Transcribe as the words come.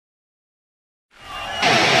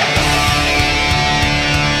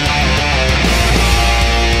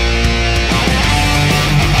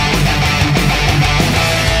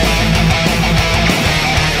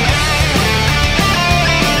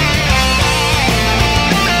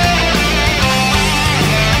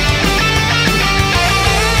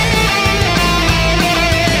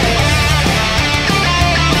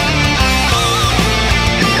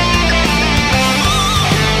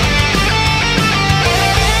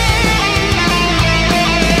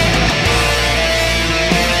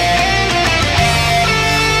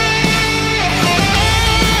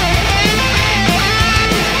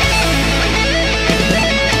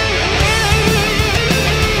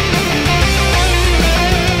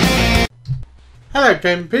Hello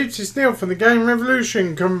Game Peeps, it's Neil from the Game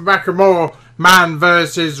Revolution, coming back with more Man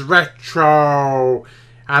vs Retro.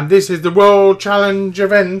 And this is the World Challenge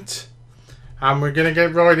event. And we're going to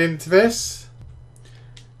get right into this.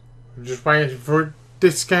 I'm just waiting for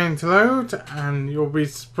this game to load and you'll be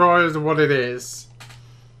surprised at what it is.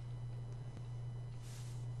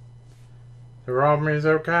 The armor is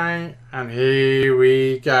okay, and here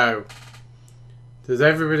we go. Does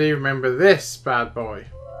everybody remember this bad boy?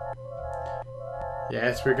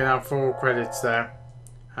 Yes, we're going to have 4 credits there.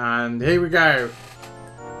 And here we go.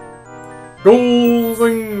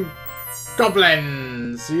 Ghouls'n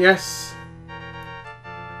Goblins. Yes.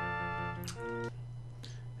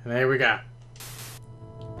 And here we go.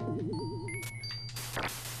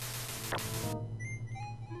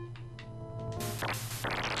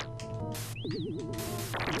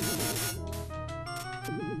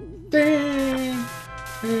 Ding.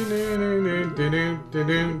 Ding, ding, ding, ding, ding,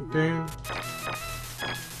 ding, ding.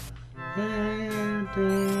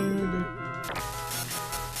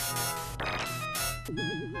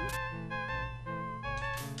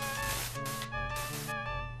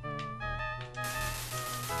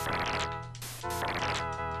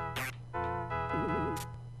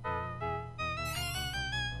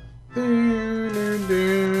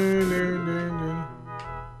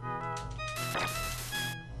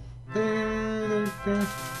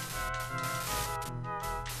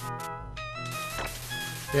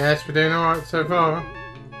 Yes, we're doing alright so far.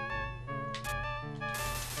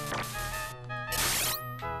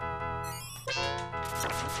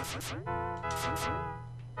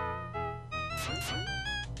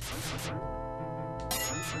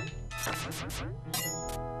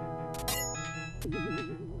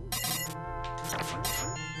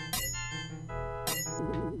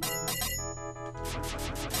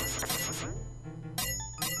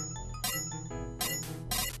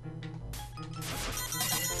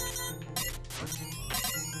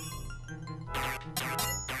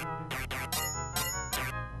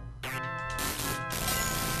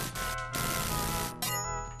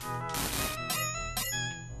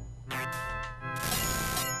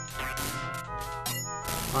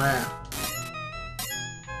 Oh yeah.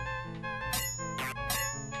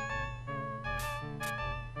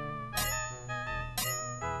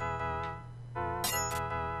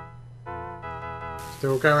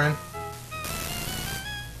 Still going.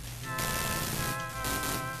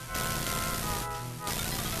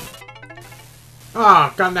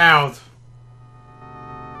 Ah, got nailed.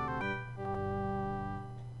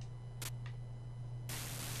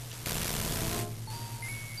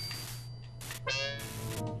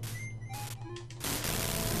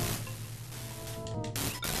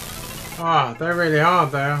 Ah, they're really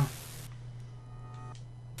hard though.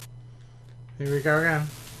 Here we go again.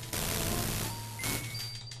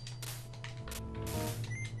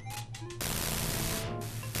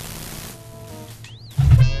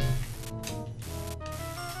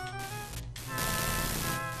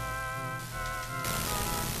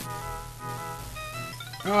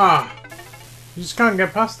 Ah, you just can't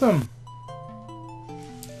get past them.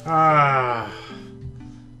 Ah.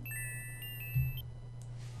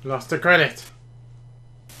 Lost a credit.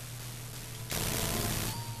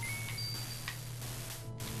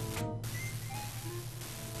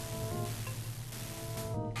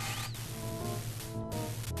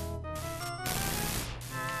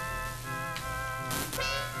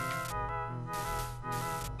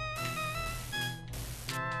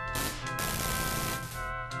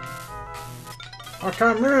 I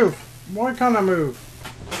can't move. Why can't I move?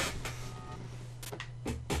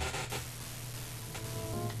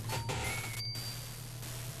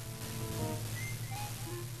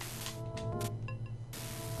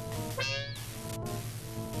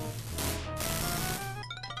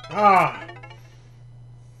 Ah!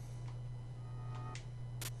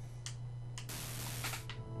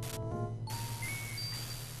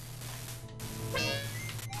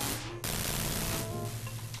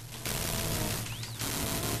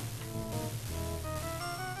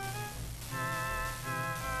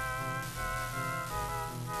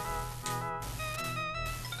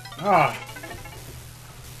 Ah!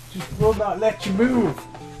 Just will not let you move.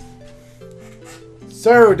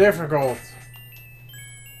 So difficult.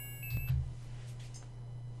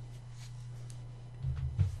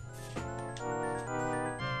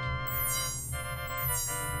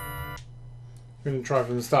 I'm going to try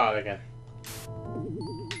from the start again.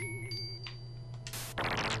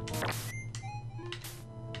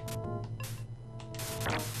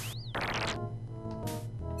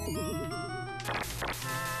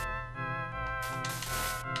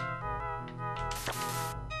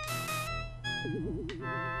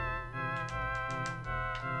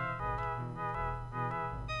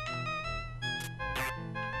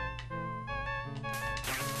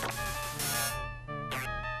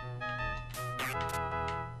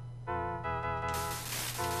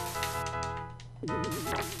 Oh.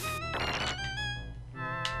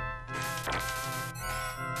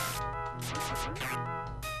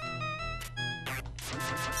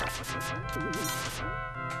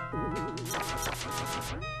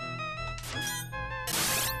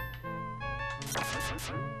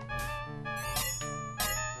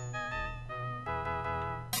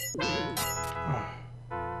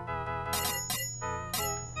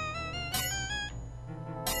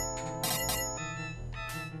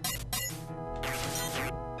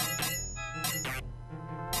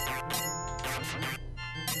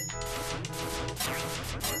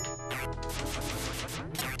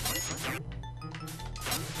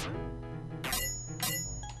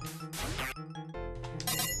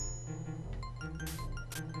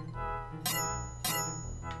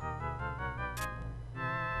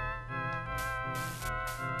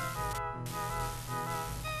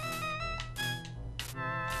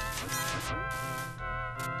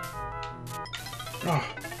 Oh.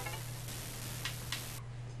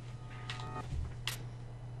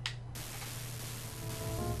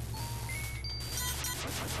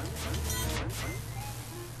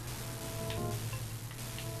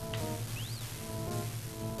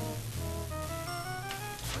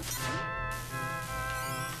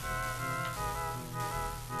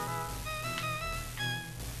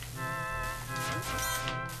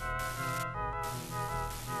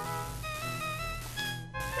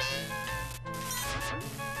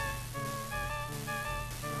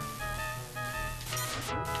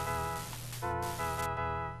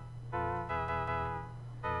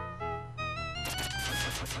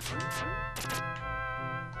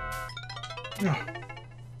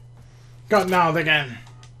 Got nailed again.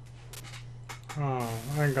 Oh,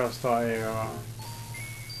 I ain't gotta start here. Oh.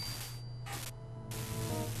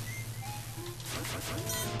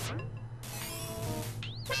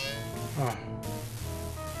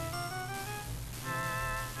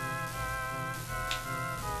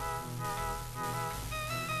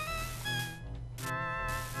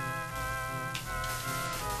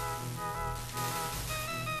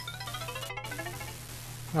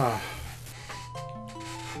 Ah.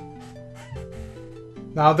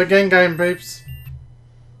 Now the game peeps.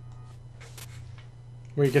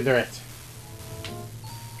 We can do it.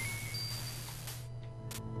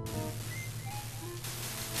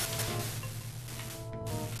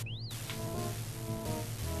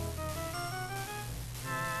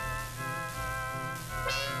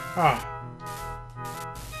 Ah.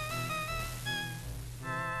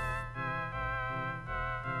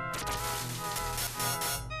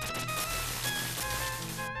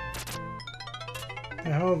 The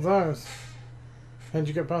hell are those? How'd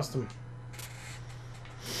you get past them?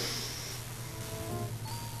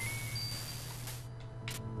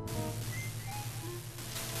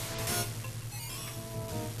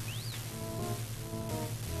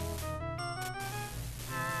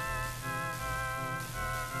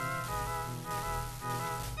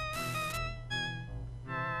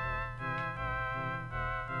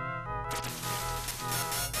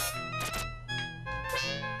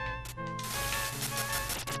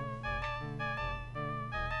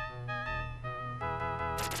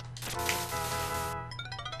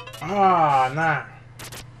 Ah, nah.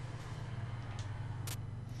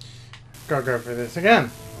 Gotta go for this again.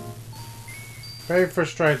 Very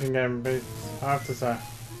frustrating game, but I have to say.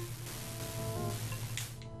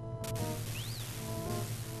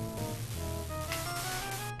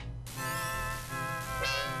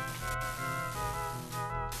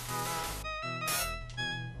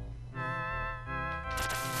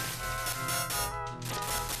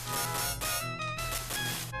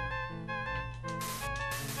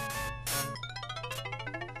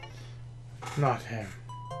 Not him.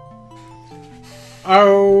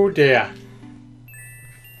 Oh dear.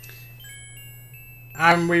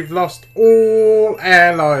 And we've lost all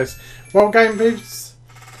air lives. Well, game peeps,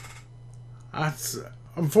 that's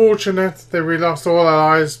unfortunate that we lost all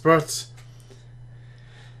our lives, but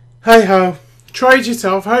hey ho. Try it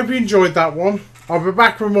yourself. Hope you enjoyed that one. I'll be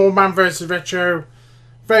back with more Man vs Retro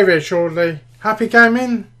very, very shortly. Happy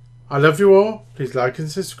gaming. I love you all. Please like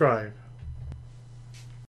and subscribe.